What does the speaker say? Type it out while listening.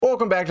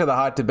Welcome back to the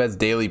Hot Tip Bets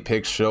Daily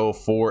Pick Show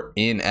for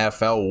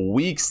NFL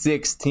Week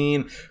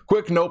 16.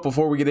 Quick note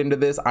before we get into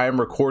this, I am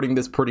recording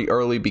this pretty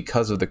early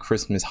because of the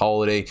Christmas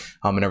holiday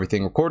and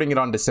everything. Recording it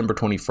on December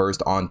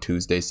 21st on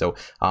Tuesday. So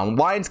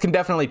lines can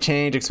definitely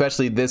change,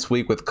 especially this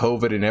week with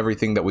COVID and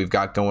everything that we've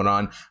got going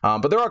on.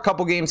 But there are a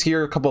couple games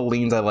here, a couple of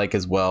leans I like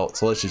as well.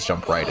 So let's just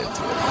jump right into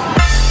it.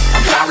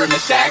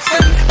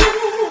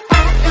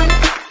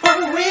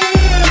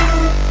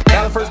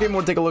 Now, the first game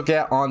we'll take a look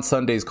at on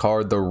Sunday's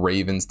card, the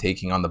Ravens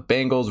taking on the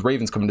Bengals.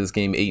 Ravens come into this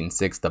game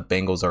 8-6. The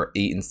Bengals are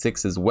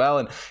 8-6 as well.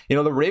 And, you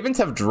know, the Ravens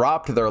have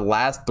dropped their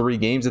last 3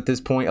 games at this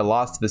point. A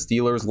loss to the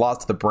Steelers,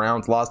 lost to the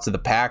Browns, lost to the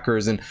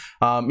Packers. And,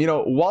 you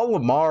know, while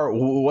Lamar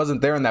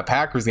wasn't there in that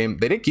Packers game,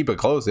 they didn't keep it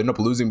close. They ended up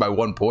losing by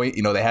 1 point.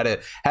 You know, they had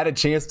a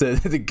chance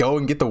to go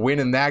and get the win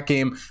in that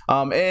game.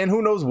 And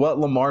who knows what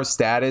Lamar's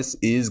status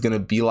is going to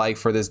be like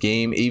for this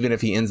game, even if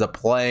he ends up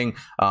playing.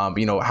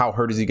 You know, how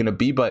hurt is he going to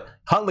be? But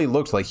Huntley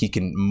looks like he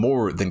can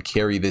more than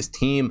carry this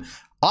team.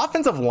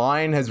 Offensive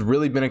line has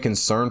really been a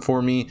concern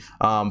for me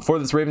for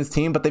this Ravens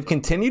team, but they've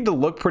continued to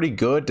look pretty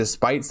good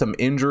despite some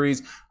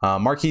injuries.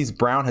 Marquise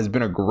Brown has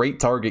been a great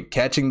target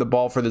catching the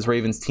ball for this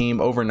Ravens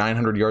team, over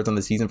 900 yards on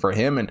the season for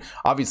him. And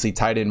obviously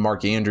tight end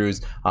Mark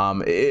Andrews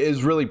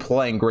is really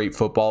playing great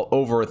football,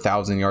 over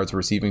 1,000 yards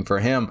receiving for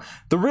him.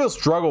 The real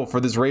struggle for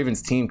this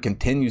Ravens team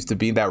continues to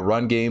be that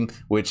run game,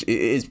 which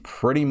is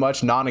pretty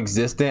much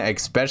non-existent,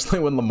 especially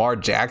when Lamar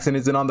Jackson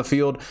isn't on the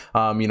field.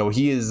 You know,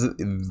 he is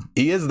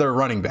their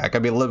running back. I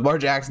mean, Lamar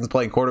Jackson's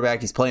playing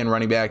quarterback. He's playing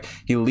running back.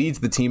 He leads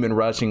the team in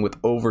rushing with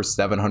over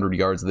 700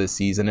 yards this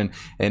season.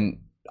 And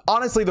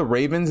honestly, the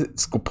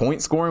Ravens,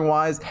 point scoring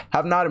wise,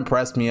 have not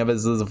impressed me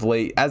as of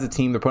late. As a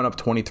team, they're putting up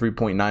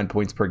 23.9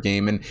 points per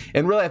game. And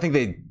really, I think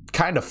they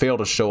kind of failed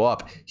to show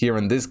up here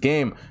in this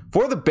game.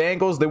 For the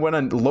Bengals, they went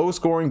a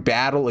low-scoring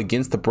battle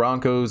against the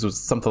Broncos. It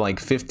was something like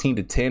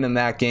 15-10 in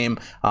that game.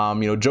 You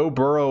know, Joe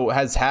Burrow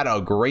has had a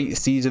great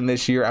season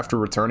this year after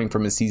returning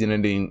from his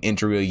season-ending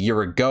injury a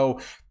year ago.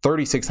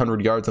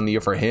 3,600 yards on the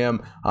year for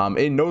him,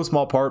 in no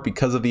small part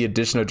because of the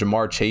addition of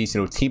Jamar Chase.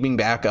 You know, teaming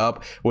back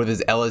up with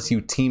his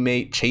LSU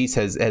teammate. Chase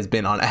has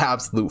been on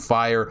absolute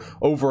fire,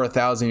 over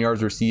 1,000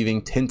 yards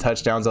receiving, 10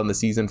 touchdowns on the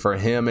season for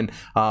him. And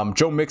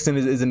Joe Mixon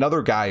is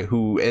another guy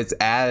who is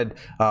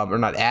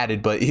not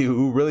added, but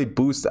who really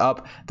boosts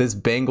up this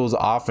Bengals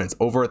offense.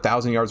 Over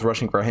 1,000 yards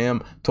rushing for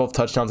him, 12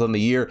 touchdowns on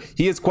the year.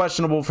 He is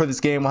questionable for this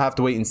game. We'll have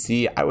to wait and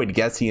see. I would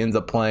guess he ends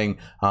up playing,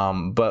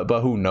 but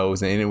who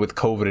knows? And with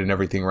COVID and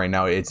everything right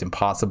now, it's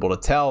impossible to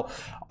tell.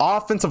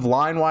 Offensive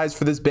line wise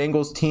for this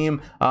Bengals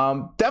team,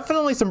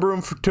 definitely some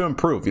room to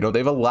improve. You know,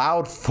 they've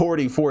allowed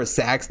 44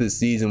 sacks this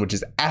season, which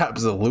is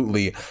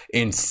absolutely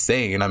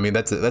insane. I mean,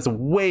 that's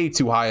way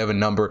too high of a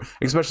number,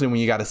 especially when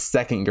you got a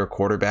second-year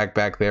quarterback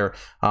back there.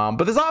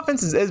 But this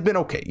offense has been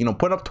okay. You know,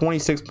 putting up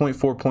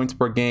 26.4 points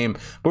per game.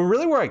 But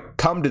really, where I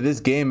come to this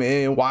game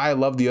and why I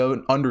love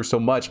the under so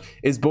much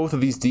is both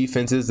of these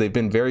defenses. They've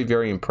been very,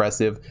 very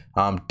impressive.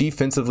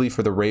 Defensively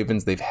for the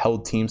Ravens, they've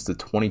held teams to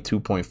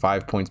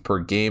 22.5 points per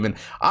game, and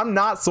I'm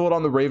not sold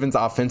on the Ravens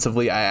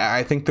offensively.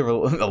 I think they're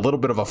a little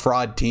bit of a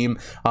fraud team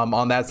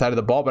on that side of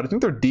the ball, but I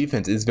think their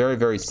defense is very,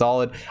 very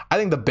solid. I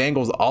think the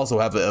Bengals also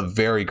have a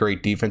very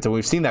great defense, and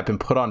we've seen that been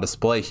put on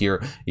display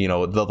here. You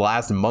know, the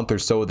last month or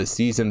so of the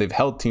season, they've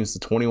held teams to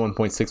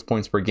 21.6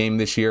 points per game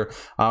this year,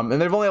 and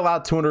they've only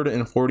allowed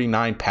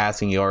 249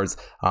 passing yards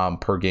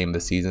per game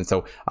this season.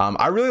 So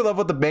I really love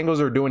what the Bengals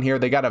are doing here.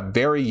 They got a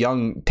very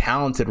young,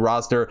 talented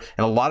roster,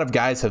 and a lot of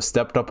guys have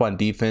stepped up on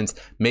defense,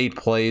 made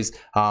plays,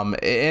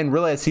 and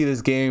really I see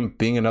this game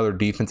being another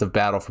defensive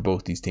battle for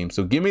both these teams.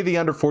 So give me the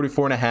under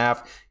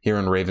 44.5 here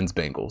in Ravens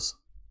Bengals.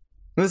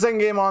 In the second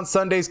game on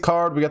Sunday's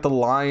card, we got the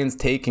Lions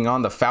taking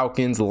on the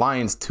Falcons.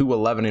 Lions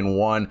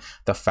 2-11-1.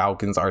 The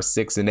Falcons are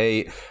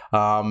 6-8.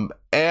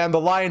 And the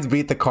Lions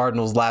beat the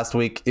Cardinals last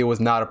week. It was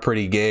not a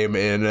pretty game,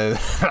 and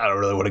I don't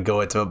really want to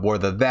go into it more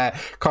than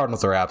that.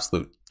 Cardinals are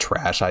absolute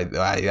trash. I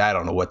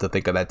don't know what to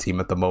think of that team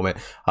at the moment.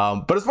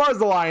 But as far as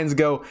the Lions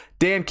go,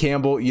 Dan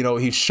Campbell, you know,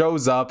 he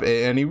shows up,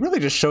 and he really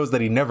just shows that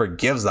he never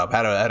gives up.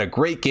 Had a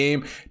great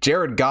game.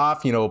 Jared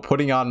Goff, you know,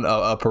 putting on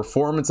a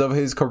performance of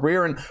his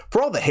career, and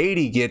for all the hate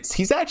he gets,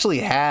 he's actually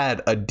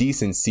had a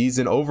decent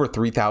season, over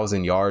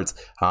 3,000 yards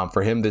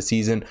for him this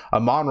season.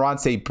 Amon-Ra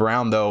St.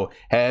 Brown, though,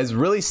 has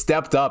really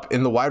stepped up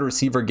in the wide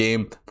receiver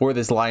game for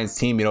this Lions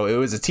team. You know, it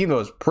was a team that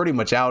was pretty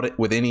much out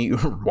with any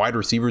wide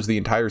receivers the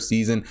entire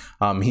season.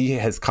 He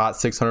has caught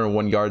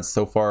 601 yards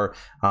so far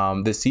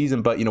this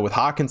season, but you know, with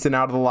Hawkinson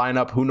out of the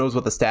lineup, who knows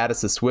what the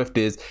status of Swift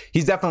is.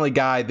 He's definitely a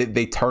guy that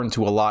they turn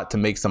to a lot to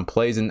make some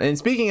plays. And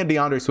speaking of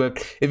DeAndre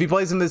Swift, if he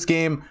plays in this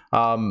game,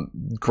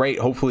 great.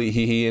 Hopefully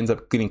he ends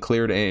up getting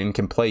cleared and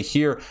can play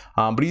here.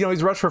 But you know,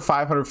 he's rushed for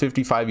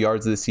 555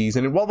 yards this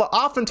season, and while the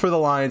offense for the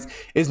Lions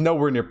is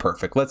nowhere near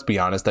perfect, let's be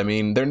honest. I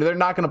mean, they're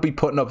not going to be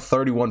putting up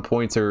 31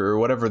 points or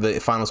whatever the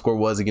final score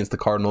was against the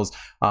Cardinals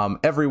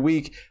every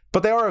week.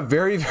 but they are a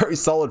very, very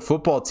solid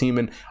football team.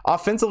 And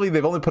offensively,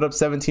 they've only put up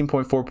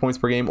 17.4 points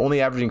per game,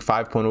 only averaging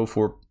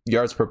 5.04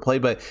 yards per play.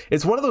 But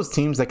it's one of those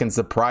teams that can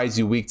surprise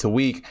you week to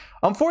week.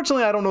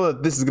 Unfortunately, I don't know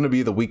that this is going to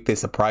be the week they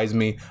surprise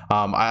me.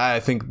 I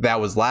think that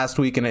was last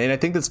week. And I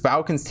think this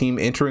Falcons team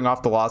entering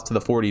off the loss to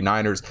the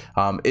 49ers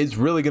is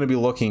really going to be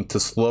looking to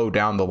slow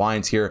down the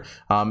Lions here.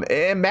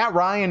 And Matt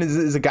Ryan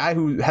is a guy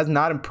who has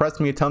not impressed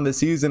me a ton this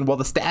season. While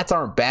the stats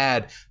aren't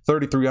bad,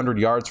 3,300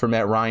 yards for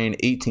Matt Ryan,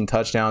 18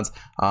 touchdowns.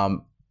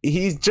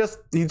 He's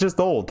just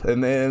old,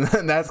 and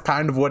that's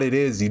kind of what it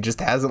is. He just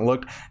hasn't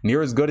looked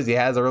near as good as he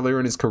has earlier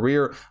in his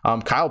career.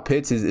 Kyle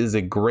Pitts is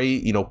a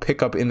great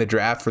pickup in the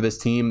draft for this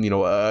team.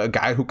 A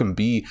guy who can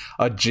be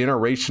a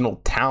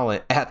generational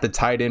talent at the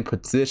tight end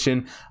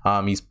position.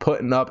 He's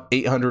putting up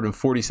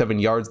 847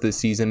 yards this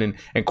season,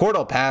 and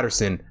Cordell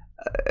Patterson.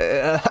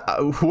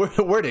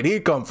 Where did he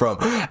come from?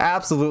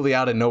 Absolutely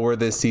out of nowhere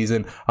this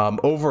season.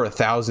 Over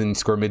 1,000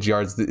 scrimmage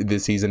yards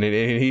this season,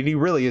 and he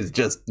really is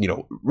just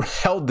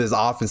held this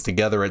offense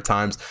together at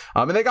times.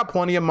 And they got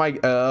plenty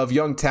of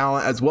young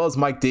talent, as well as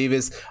Mike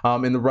Davis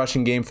in the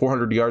rushing game,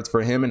 400 yards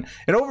for him.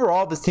 And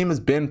overall, this team has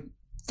been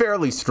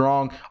fairly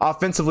strong.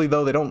 Offensively,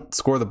 though, they don't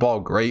score the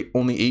ball great.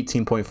 Only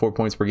 18.4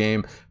 points per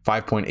game,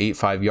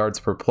 5.85 yards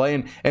per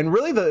play. And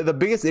really the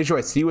biggest issue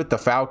I see with the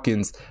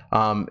Falcons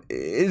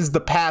is the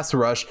pass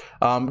rush.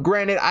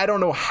 Granted, I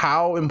don't know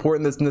how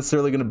important that's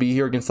necessarily going to be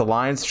here against the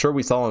Lions. Sure,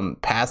 we saw them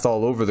pass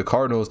all over the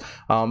Cardinals,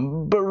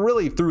 but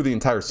really through the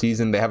entire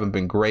season, they haven't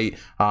been great.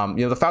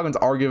 The Falcons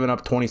are giving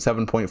up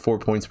 27.4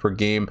 points per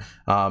game,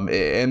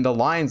 and the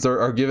Lions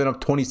are giving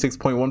up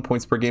 26.1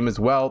 points per game as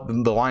well.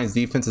 The Lions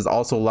defense is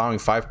also allowing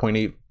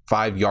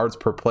 5.85 yards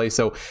per play.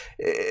 So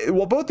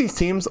while both these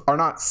teams are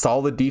not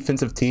solid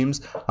defensive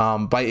teams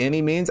by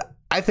any means,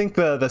 I think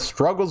the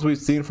struggles we've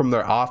seen from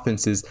their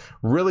offenses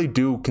really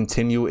do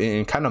continue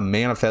and kind of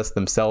manifest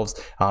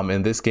themselves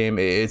in this game.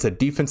 It's a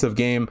defensive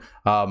game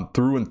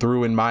through and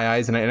through in my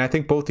eyes, and I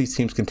think both these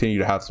teams continue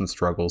to have some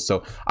struggles.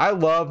 So I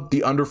love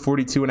the under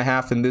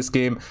 42.5 in this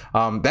game.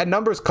 That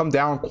number's come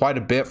down quite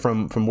a bit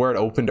from where it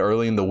opened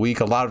early in the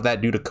week. A lot of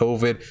that due to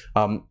COVID,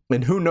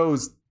 and who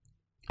knows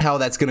how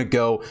that's going to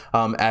go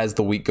as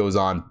the week goes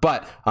on.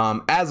 But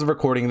as of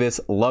recording this,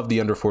 love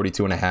the under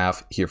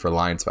 42.5 here for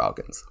Lions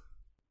Falcons.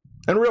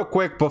 And real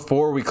quick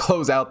before we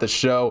close out the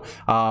show,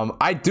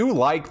 I do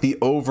like the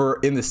over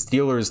in the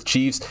Steelers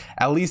Chiefs,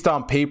 at least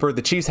on paper.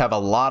 The Chiefs have a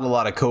lot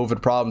of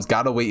COVID problems.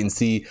 Got to wait and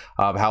see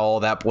how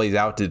all that plays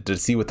out to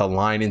see what the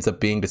line ends up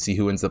being, to see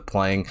who ends up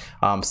playing.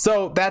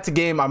 So that's a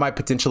game I might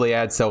potentially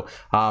add. So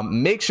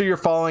make sure you're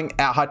following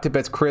at Hot Tip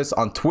Bets Chris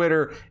on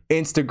Twitter,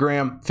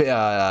 Instagram,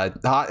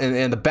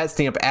 and the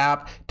BetStamp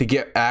app to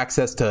get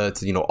access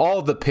to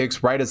all the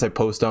picks right as I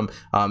post them.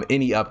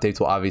 Any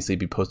updates will obviously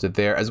be posted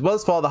there, as well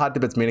as follow the Hot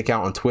Tip Bets main account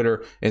on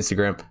Twitter,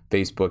 Instagram,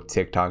 Facebook,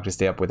 TikTok to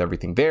stay up with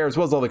everything there, as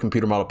well as all the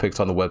computer model picks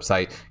on the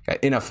website.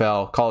 Got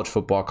NFL, college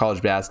football,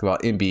 college basketball,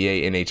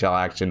 NBA, NHL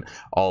action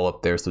all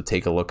up there, so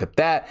take a look at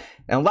that.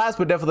 And last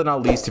but definitely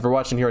not least, if you're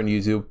watching here on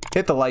YouTube,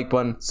 hit the like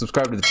button,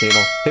 subscribe to the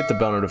channel, hit the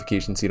bell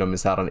notification so you don't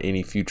miss out on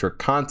any future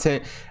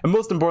content, and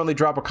most importantly,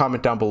 drop a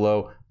comment down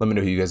below. Let me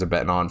know who you guys are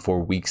betting on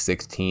for week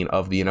 16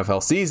 of the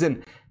NFL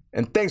season.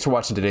 And thanks for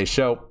watching today's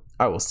show.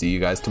 I will see you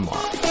guys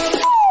tomorrow.